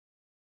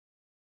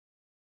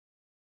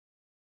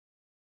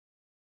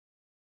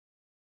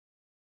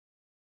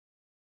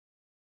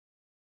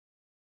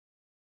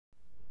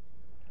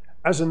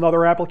as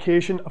another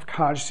application of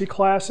conjugacy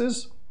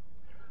classes.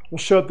 We'll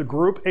show that the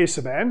group A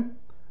sub n,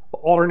 the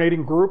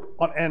alternating group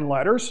on n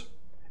letters,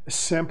 is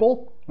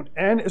simple when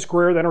n is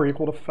greater than or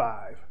equal to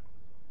 5.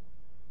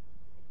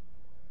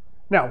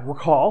 Now,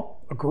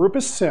 recall, a group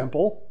is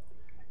simple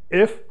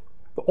if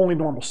the only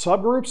normal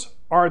subgroups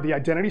are the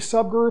identity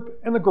subgroup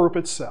and the group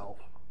itself.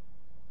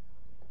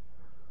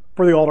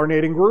 For the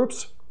alternating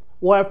groups,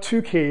 we'll have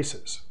two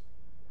cases.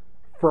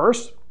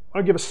 First, I'm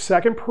going to give a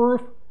second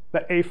proof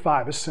that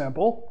A5 is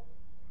simple.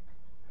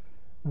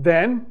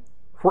 Then,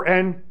 for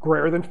n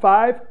greater than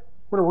 5,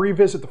 we're going to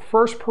revisit the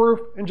first proof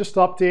and just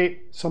update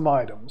some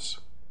items.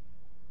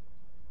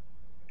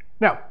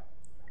 Now,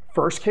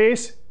 first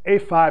case,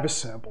 A5 is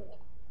simple.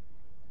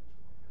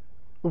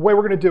 The way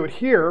we're going to do it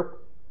here,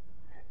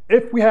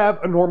 if we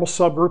have a normal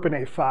subgroup in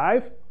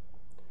A5,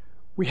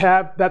 we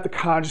have that the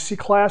conjugacy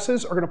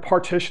classes are going to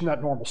partition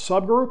that normal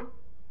subgroup,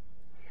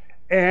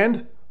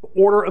 and the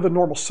order of the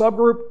normal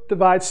subgroup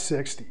divides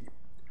 60.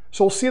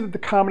 So we'll see that the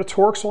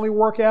combinatorics only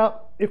work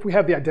out if we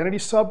have the identity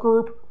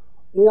subgroup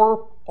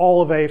or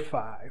all of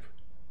A5.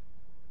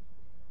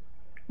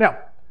 Now,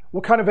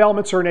 what kind of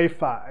elements are in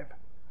A5?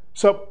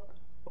 So,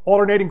 the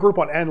alternating group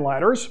on n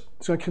letters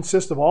is going to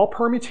consist of all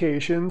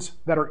permutations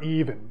that are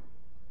even.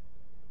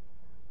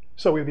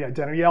 So we have the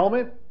identity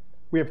element,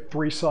 we have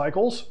 3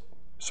 cycles.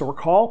 So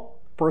recall,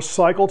 for a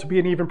cycle to be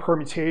an even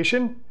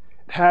permutation,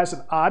 it has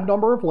an odd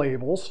number of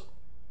labels.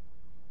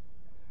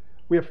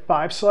 We have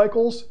 5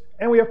 cycles,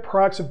 and we have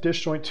products of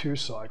disjoint 2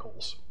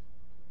 cycles.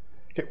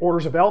 Okay,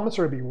 orders of elements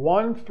are going to be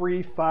 1,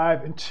 3,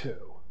 5, and 2.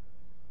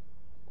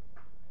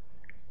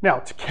 Now,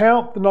 to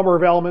count the number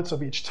of elements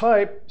of each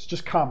type, it's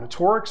just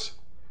combinatorics.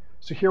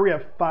 So here we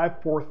have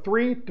 5, 4,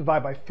 3,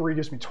 divided by 3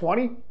 gives me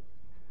 20.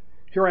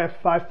 Here I have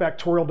 5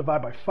 factorial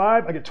divided by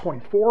 5, I get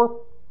 24.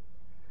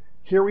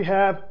 Here we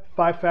have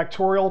 5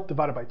 factorial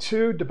divided by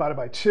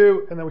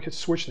 2, and then we could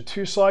switch to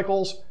 2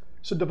 cycles.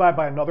 So divide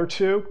by another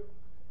 2,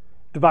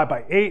 divide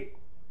by 8,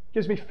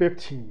 gives me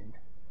 15.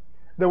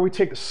 Then we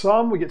take the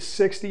sum, we get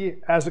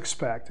 60 as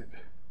expected.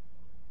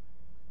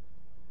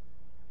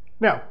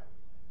 Now,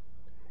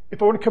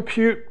 if I want to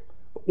compute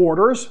the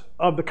orders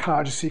of the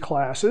conjugacy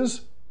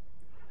classes,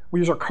 we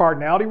use our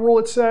cardinality rule,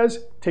 it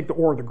says, take the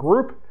order of the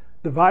group,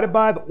 divided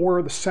by the order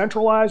of the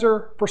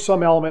centralizer for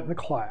some element in the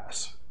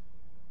class.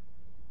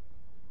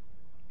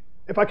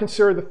 If I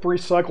consider the 3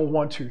 cycle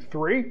 1, 2,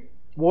 3,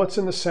 what's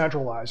in the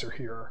centralizer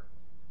here?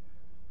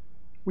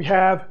 We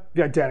have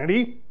the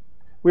identity,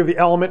 we have the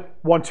element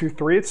 1, 2,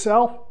 3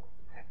 itself,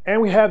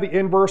 and we have the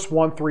inverse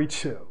 1, 3,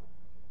 2.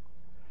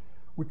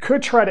 We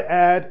could try to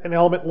add an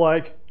element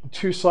like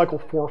 2 cycle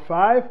 4,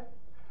 5.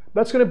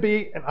 That's going to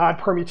be an odd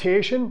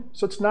permutation,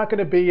 so it's not going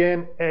to be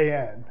in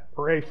AN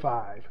or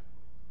A5.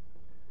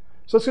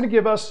 So it's going to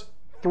give us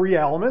 3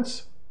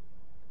 elements.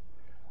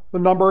 The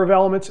number of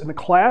elements in the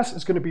class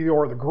is going to be the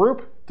order of the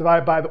group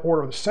divided by the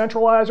order of the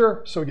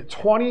centralizer, so we get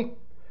 20,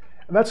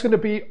 and that's going to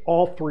be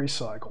all 3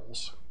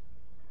 cycles.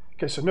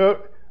 Okay, so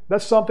note,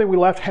 that's something we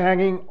left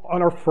hanging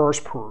on our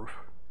first proof.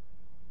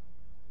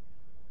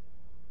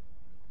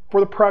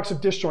 For the products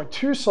of disjoint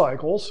 2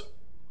 cycles,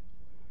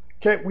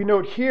 okay, we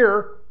note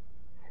here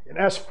in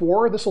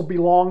S4, this will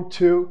belong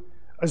to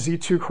a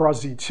Z2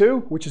 cross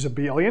Z2, which is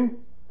abelian.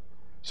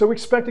 So we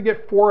expect to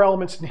get 4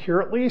 elements in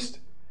here at least,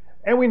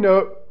 and we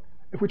note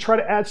if we try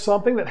to add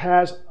something that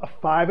has a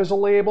 5 as a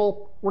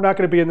label, we're not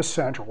going to be in the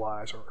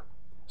centralizer.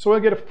 So we'll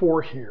get a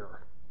 4 here.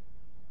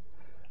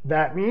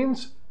 That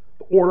means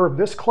the order of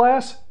this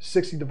class,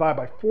 60 divided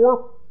by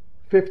 4,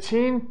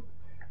 15,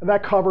 and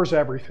that covers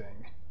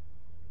everything.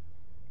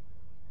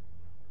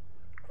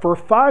 For a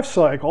 5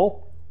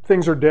 cycle,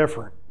 things are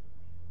different.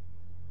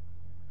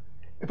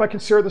 If I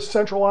consider the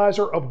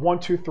centralizer of 1,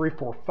 2, 3,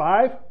 4,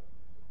 5,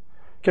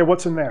 okay,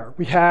 what's in there?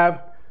 We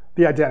have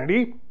the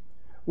identity,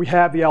 we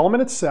have the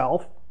element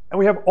itself, and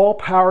we have all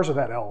powers of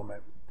that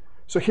element.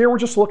 So here we're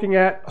just looking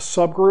at a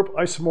subgroup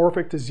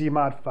isomorphic to Z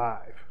mod 5.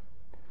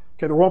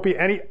 Okay, there won't be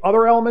any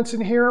other elements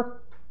in here.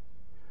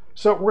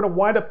 So we're going to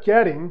wind up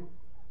getting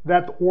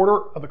that the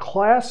order of the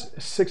class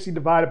is 60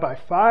 divided by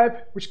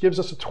 5, which gives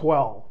us a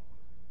 12.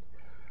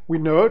 We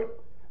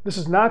note this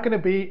is not going to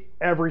be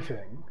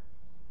everything.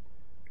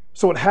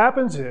 So what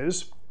happens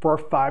is, for our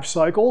 5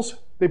 cycles,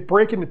 they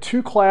break into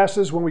 2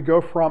 classes when we go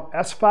from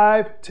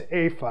S5 to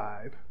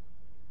A5.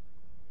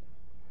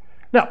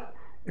 Now,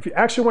 if you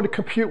actually want to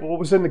compute what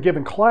was in the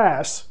given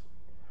class,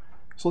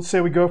 so let's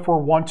say we go for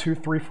 1, 2,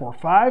 3, 4,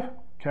 5.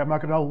 Okay, I'm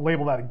not going to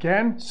label that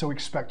again, so we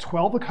expect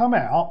 12 to come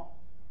out.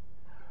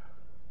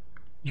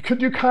 You could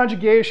do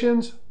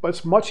conjugations, but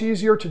it's much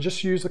easier to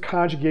just use the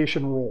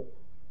conjugation rule.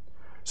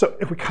 So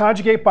if we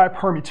conjugate by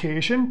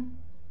permutation,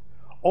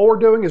 all we're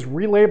doing is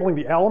relabeling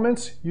the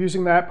elements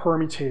using that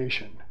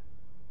permutation.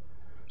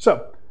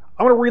 So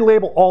I'm going to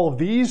relabel all of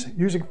these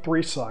using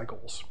 3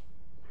 cycles.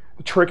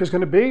 The trick is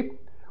going to be,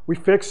 we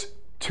fix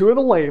 2 of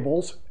the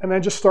labels and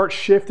then just start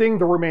shifting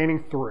the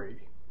remaining 3.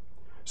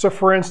 So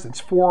for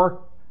instance, we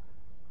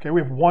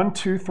have 1,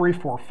 2, 3,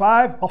 4,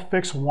 5. I'll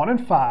fix 1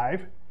 and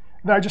 5.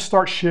 Then I just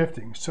start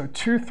shifting. So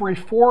 2, 3,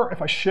 4,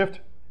 if I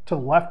shift to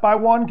the left by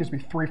 1 gives me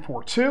 3,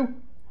 4, 2.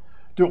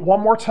 Do it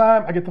one more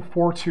time, I get the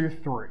 4, 2,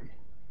 3.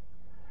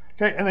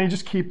 Okay, and then you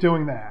just keep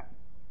doing that.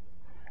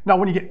 Now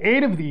when you get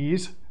 8 of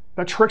these,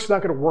 that trick's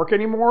not going to work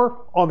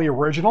anymore on the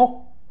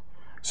original.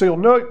 So you'll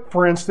note,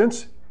 for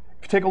instance,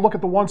 if you take a look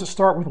at the ones that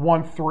start with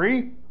 1,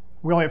 3,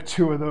 we only have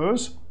 2 of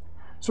those.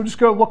 So just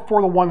go look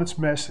for the one that's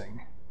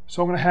missing.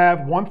 So I'm going to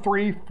have 1,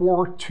 3,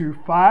 4, 2,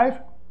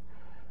 5.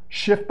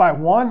 Shift by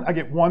 1, I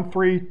get 1,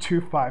 3,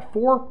 2, 5,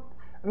 4.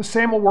 And the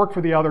same will work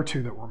for the other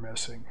 2 that we're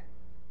missing.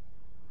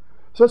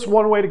 So that's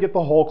one way to get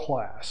the whole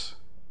class.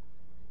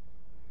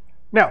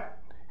 Now,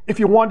 if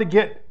you want to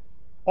get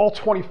all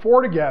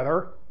 24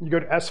 together, you go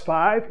to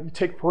S5, you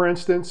take, for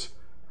instance,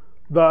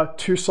 the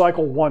 2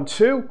 cycle 1,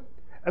 2,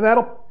 and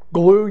that'll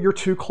glue your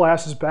 2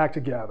 classes back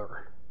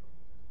together.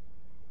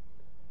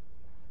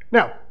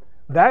 Now,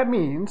 that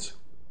means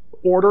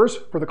orders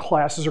for the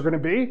classes are going to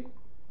be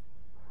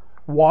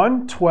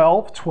 1,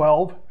 12,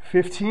 12,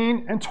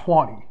 15, and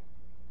 20.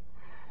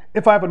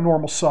 If I have a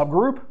normal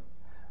subgroup,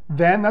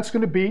 then that's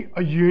going to be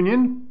a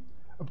union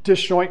of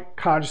disjoint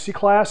conjugacy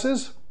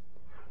classes.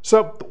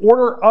 So the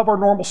order of our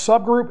normal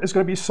subgroup is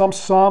going to be some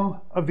sum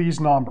of these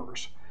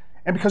numbers.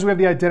 And because we have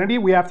the identity,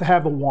 we have to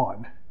have the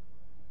 1.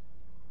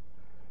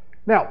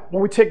 Now,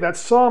 when we take that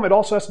sum, it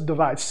also has to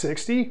divide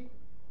 60.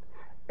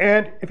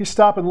 And if you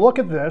stop and look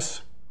at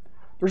this,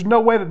 there's no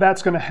way that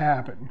that's going to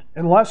happen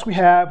unless we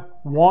have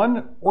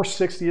 1 or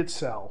 60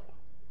 itself.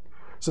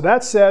 So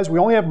that says we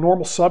only have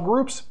normal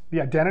subgroups,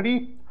 the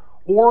identity,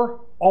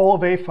 or all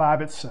of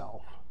A5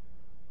 itself.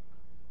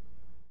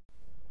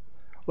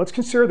 Let's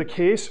consider the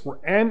case where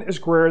n is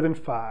greater than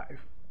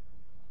 5.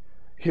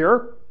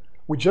 Here,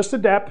 we just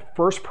adapt the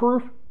first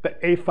proof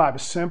that A5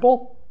 is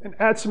simple and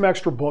add some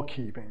extra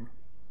bookkeeping.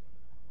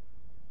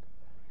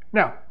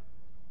 Now,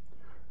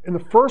 in the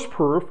first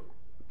proof,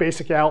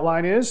 basic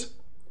outline is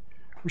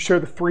we show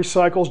the 3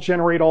 cycles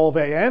generate all of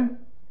AN.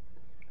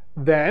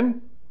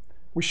 Then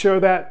we show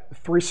that the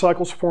 3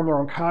 cycles form their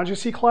own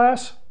conjugacy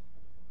class.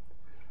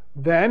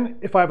 Then,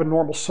 if I have a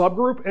normal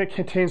subgroup and it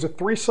contains a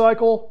 3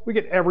 cycle, we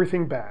get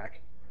everything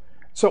back.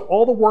 So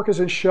all the work is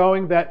in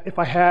showing that if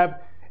I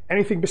have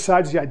anything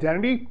besides the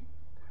identity,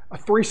 a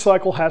 3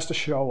 cycle has to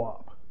show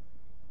up.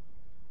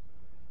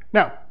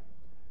 Now,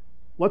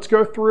 let's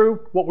go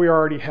through what we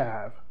already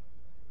have.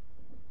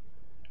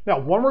 Now,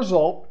 one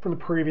result from the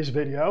previous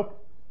video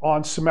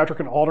on symmetric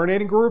and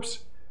alternating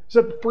groups is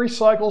that the 3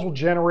 cycles will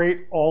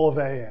generate all of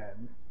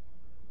AN.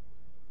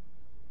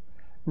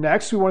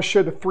 Next, we want to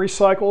show the 3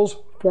 cycles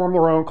form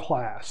their own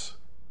class.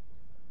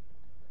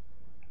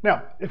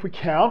 Now, if we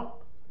count,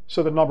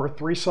 so the number of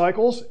 3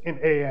 cycles in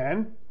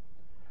AN,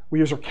 we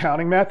use our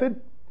counting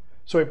method.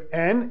 So we have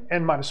n,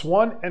 n minus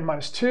 1, n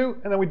minus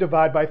 2, and then we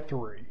divide by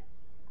 3.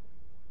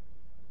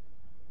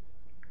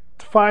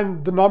 To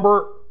find the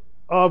number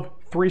of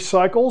 3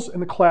 cycles in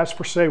the class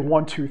for, say,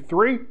 1, 2,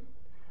 3,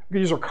 we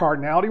use our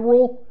cardinality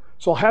rule.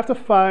 So I'll have to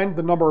find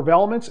the number of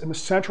elements in the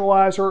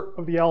centralizer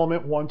of the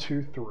element 1,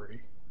 2,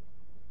 3.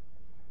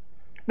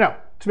 Now,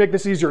 to make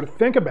this easier to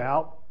think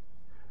about,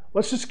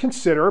 let's just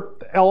consider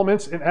the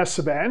elements in S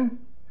sub n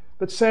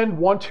that send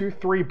 1, 2,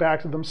 3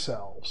 back to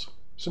themselves.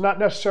 So not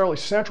necessarily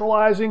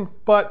centralizing,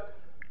 but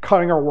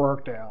cutting our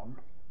work down.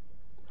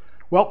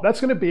 Well, that's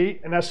going to be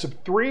an S sub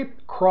 3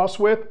 crossed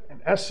with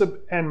an S sub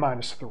n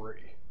minus 3.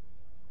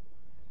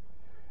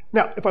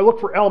 Now, if I look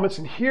for elements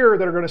in here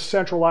that are going to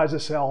centralize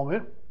this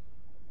element,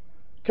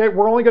 okay,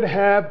 we're only going to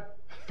have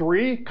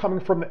 3 coming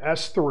from the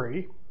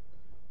S3.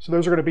 So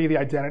those are going to be the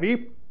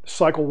identity,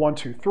 cycle 1,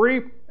 2,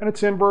 3, and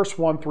its inverse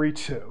 1, 3,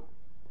 2.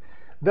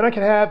 Then I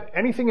can have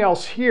anything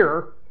else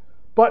here,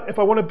 but if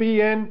I want to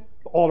be in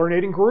the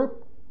alternating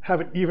group,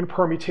 have an even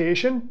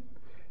permutation.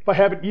 If I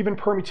have an even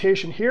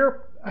permutation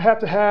here, I have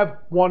to have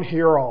 1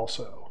 here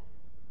also.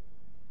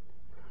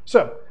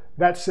 So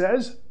that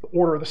says the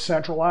order of the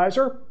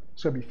centralizer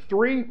is going to be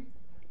 3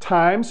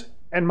 times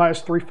n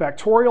minus 3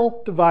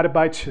 factorial divided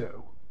by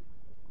 2.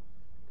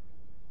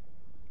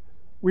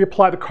 We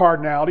apply the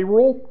cardinality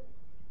rule.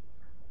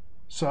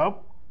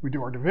 So we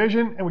do our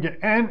division and we get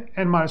n,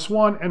 n minus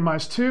 1, n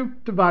minus 2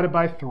 divided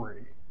by 3.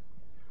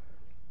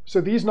 So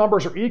these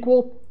numbers are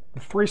equal. The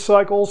 3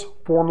 cycles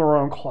form their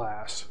own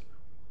class.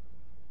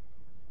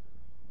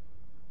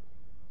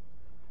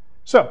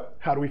 So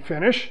how do we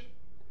finish?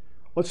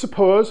 Let's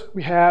suppose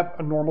we have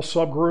a normal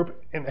subgroup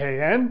in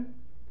AN.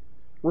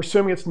 We're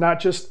assuming it's not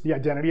just the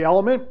identity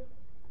element.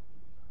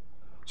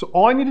 So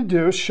all I need to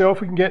do is show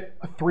if we can get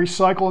a 3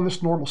 cycle in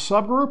this normal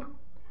subgroup.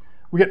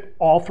 We get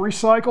all 3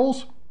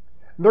 cycles,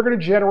 and they're going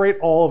to generate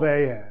all of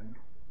AN.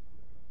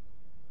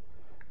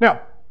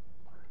 Now,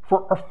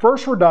 for our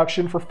first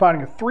reduction for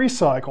finding a 3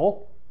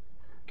 cycle,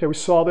 okay, we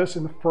saw this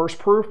in the first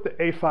proof that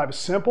A5 is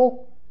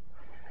simple.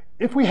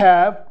 If we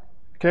have,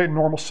 okay, a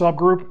normal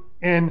subgroup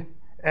in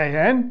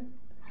AN,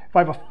 if I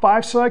have a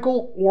 5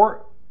 cycle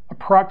or a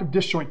product of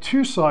disjoint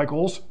 2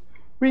 cycles,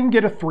 we can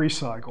get a 3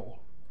 cycle.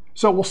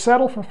 So we'll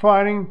settle for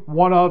finding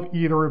one of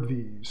either of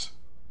these.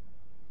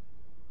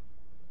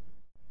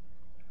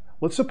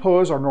 Let's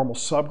suppose our normal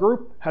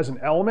subgroup has an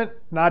element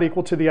not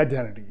equal to the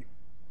identity.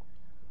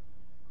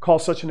 call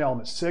such an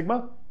element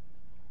sigma.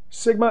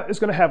 Sigma is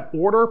going to have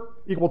order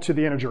equal to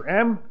the integer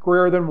m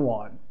greater than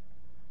 1.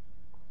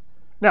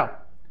 Now,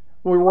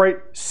 when we write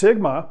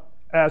sigma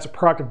as a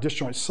product of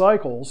disjoint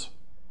cycles,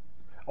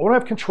 I want to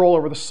have control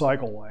over the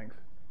cycle length.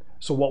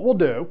 So what we'll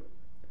do,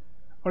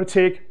 I'm going to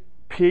take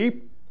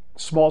p,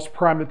 smallest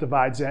prime that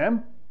divides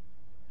m,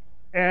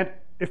 and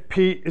if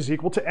p is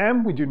equal to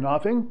m, we do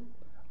nothing.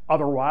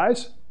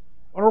 Otherwise,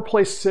 I'm going to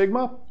replace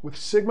sigma with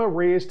sigma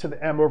raised to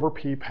the m over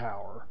p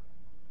power.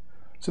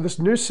 So this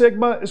new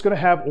sigma is going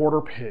to have order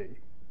p.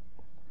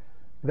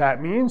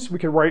 That means we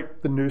can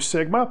write the new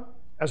sigma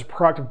as a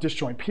product of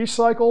disjoint p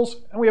cycles,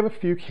 and we have a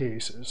few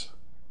cases.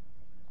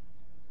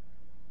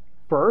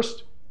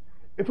 First,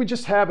 if we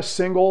just have a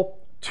single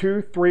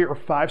 2, 3, or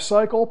 5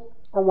 cycle,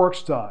 our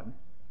work's done.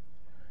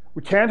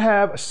 We can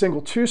have a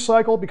single 2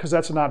 cycle because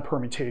that's a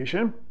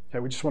non-permutation. Okay,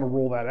 we just want to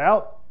rule that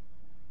out.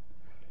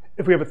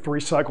 If we have a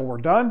 3 cycle, we're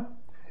done.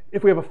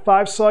 If we have a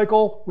 5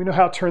 cycle, we know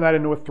how to turn that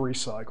into a 3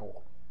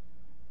 cycle.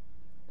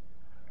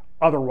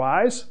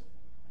 Otherwise,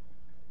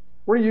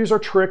 we're going to use our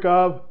trick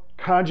of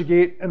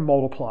conjugate and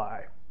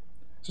multiply.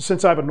 So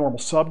since I have a normal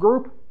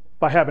subgroup,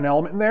 if I have an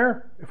element in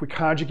there, if we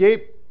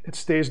conjugate, it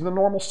stays in the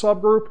normal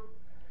subgroup.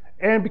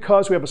 And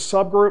because we have a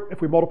subgroup,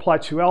 if we multiply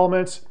 2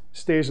 elements, it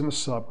stays in the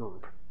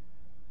subgroup.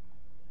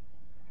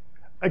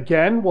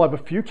 Again, we'll have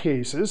a few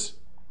cases.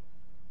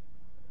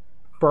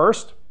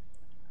 First,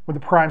 when the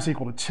prime is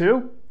equal to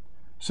 2,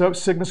 so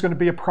sigma is going to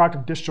be a product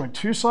of disjoint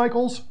 2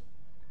 cycles.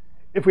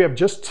 If we have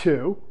just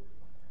 2,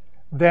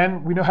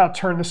 then we know how to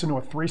turn this into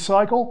a 3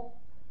 cycle.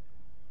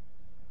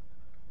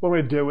 What we're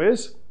going to do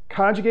is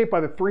conjugate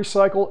by the 3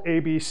 cycle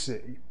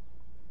ABC.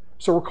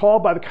 So recall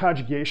by the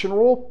conjugation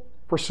rule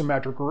for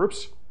symmetric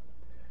groups,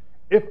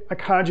 if I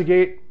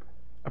conjugate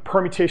a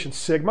permutation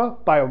sigma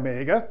by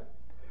omega,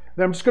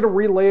 then I'm just going to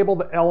relabel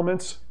the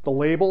elements, the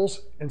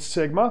labels in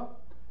sigma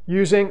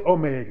using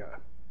omega.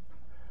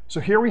 So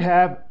here we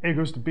have A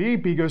goes to B,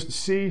 B goes to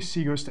C,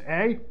 C goes to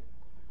A.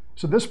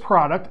 So this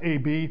product,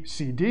 AB,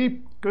 CD,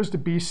 goes to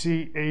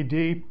BC,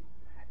 AD.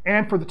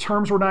 And for the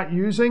terms we're not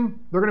using,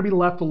 they're going to be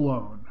left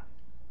alone.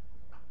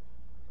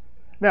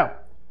 Now,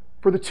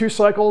 for the 2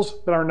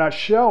 cycles that are not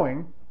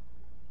showing,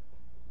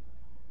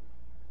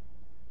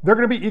 they're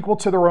going to be equal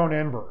to their own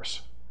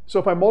inverse. So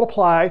if I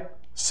multiply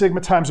sigma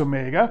times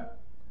omega,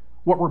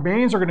 what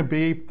remains are going to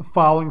be the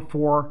following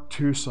 4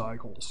 2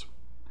 cycles.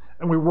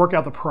 And we work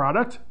out the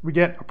product, we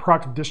get a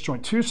product of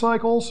disjoint 2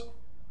 cycles.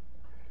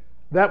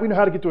 That we know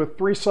how to get to a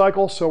 3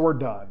 cycle, so we're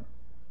done.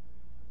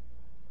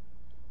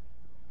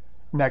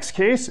 Next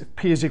case, if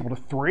p is equal to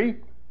 3,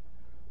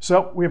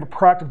 so we have a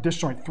product of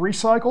disjoint 3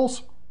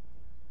 cycles.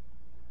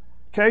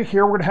 Okay,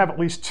 here we're going to have at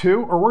least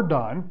 2 or we're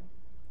done.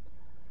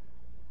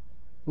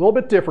 A little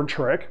bit different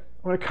trick.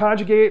 I'm going to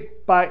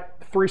conjugate by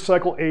 3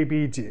 cycle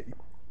ABD.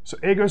 So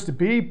A goes to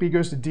B, B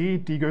goes to D,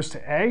 D goes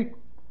to A.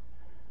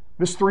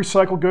 This 3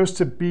 cycle goes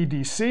to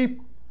BDC.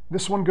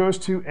 This one goes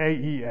to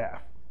AEF.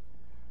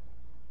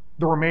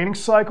 The remaining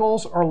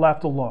cycles are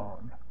left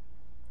alone.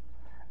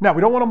 Now,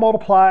 we don't want to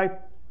multiply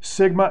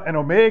sigma and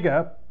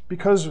omega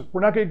because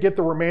we're not going to get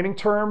the remaining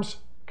terms,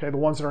 okay, the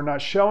ones that are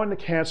not shown, to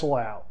cancel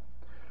out.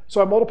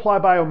 So I multiply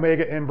by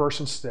omega inverse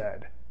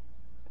instead.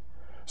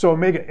 So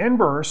omega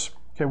inverse,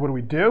 okay, what do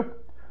we do?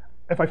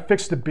 If I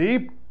fix the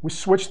B, we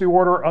switch the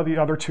order of the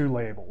other 2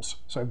 labels.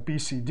 So I have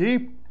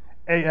BCD,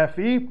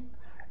 AFE.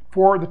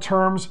 For the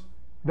terms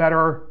that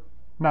are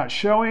not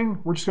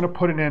showing, we're just going to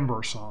put an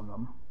inverse on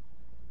them.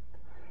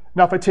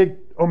 Now if I take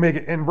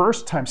omega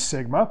inverse times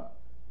sigma,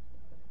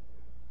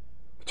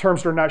 the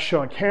terms that are not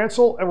showing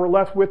cancel, and we're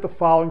left with the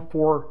following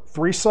 4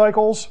 3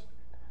 cycles.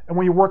 And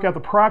when you work out the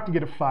product, you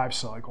get a 5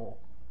 cycle.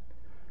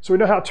 So we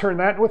know how to turn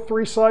that into a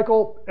 3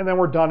 cycle, and then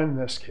we're done in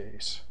this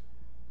case.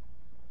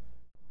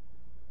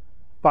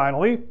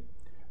 Finally,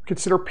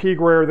 consider p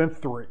greater than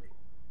 3.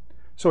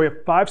 So we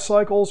have 5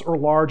 cycles or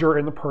larger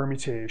in the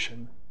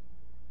permutation.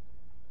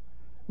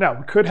 Now,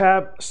 we could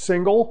have a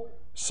single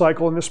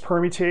cycle in this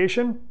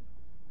permutation.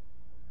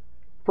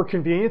 For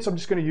convenience, I'm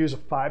just going to use a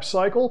 5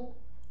 cycle.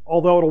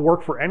 Although it'll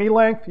work for any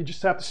length, you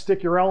just have to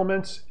stick your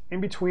elements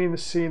in between the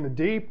C and the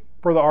D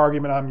for the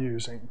argument I'm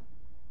using.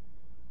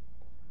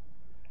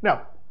 Now,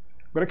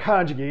 I'm going to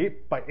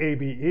conjugate by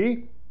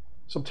ABE.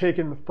 So I'm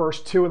taking the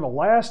first 2 and the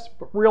last,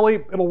 but really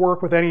it'll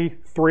work with any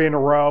 3 in a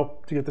row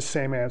to get the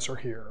same answer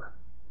here.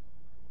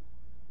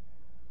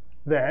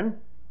 Then,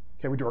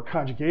 okay, we do our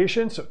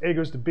conjugation. So A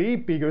goes to B,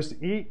 B goes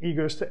to E, E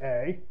goes to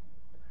A.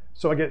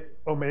 So I get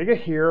omega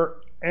here,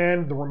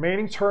 and the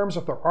remaining terms,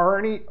 if there are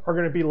any, are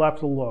going to be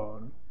left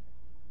alone.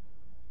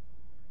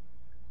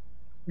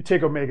 We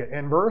take omega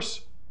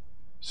inverse.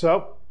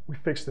 So we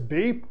fix the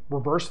B,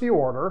 reverse the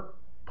order,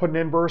 put an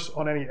inverse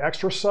on any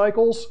extra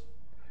cycles,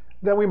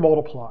 then we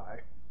multiply.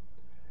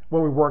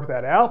 When we work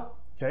that out,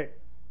 okay,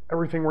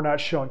 everything we're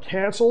not showing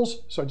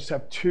cancels, so I just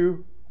have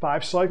 2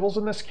 5 cycles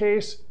in this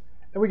case,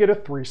 and we get a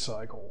 3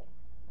 cycle.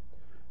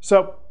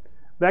 So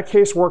that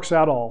case works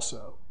out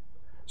also.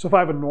 So if I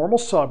have a normal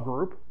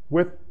subgroup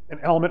with an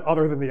element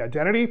other than the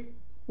identity,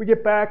 we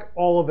get back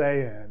all of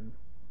AN.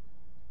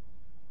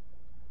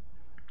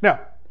 Now,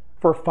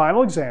 for a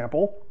final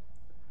example,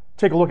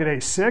 take a look at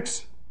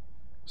A6.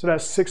 So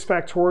that's 6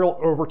 factorial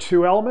over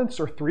 2 elements,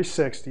 or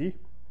 360.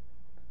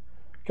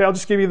 Okay, I'll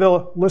just give you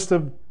the list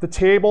of the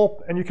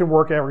table, and you can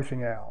work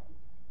everything out.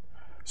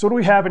 So what do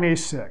we have in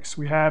A6?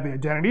 We have the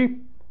identity,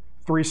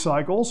 3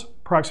 cycles,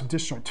 products of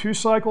disjoint 2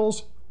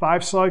 cycles,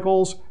 5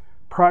 cycles,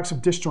 products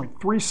of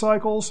disjoint 3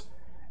 cycles,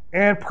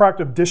 and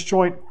product of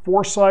disjoint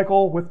 4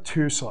 cycle with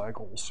 2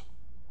 cycles.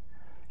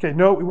 Okay,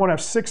 note we want to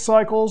have 6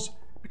 cycles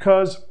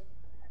because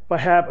if I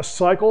have a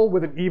cycle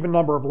with an even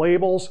number of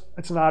labels,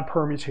 it's an odd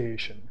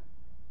permutation.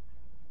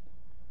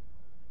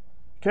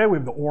 Okay, we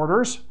have the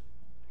orders.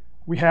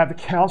 We have the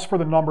counts for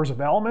the numbers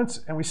of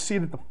elements, and we see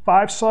that the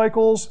 5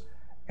 cycles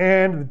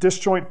and the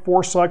disjoint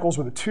 4 cycles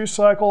with a 2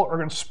 cycle are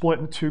going to split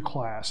into 2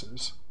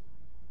 classes.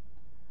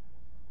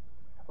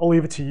 I'll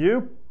leave it to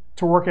you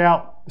to work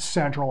out the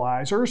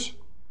centralizers.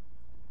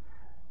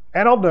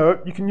 And I'll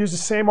note, you can use the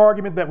same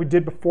argument that we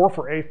did before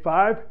for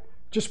A5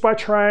 just by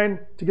trying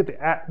to get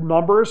the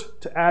numbers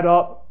to add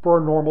up for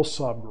a normal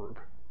subgroup.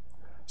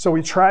 So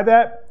we try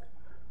that.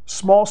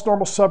 Smallest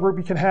normal subgroup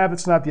you can have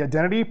that's not the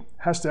identity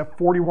has to have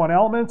 41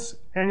 elements,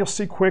 and you'll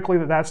see quickly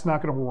that that's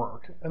not going to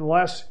work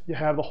unless you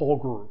have the whole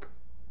group.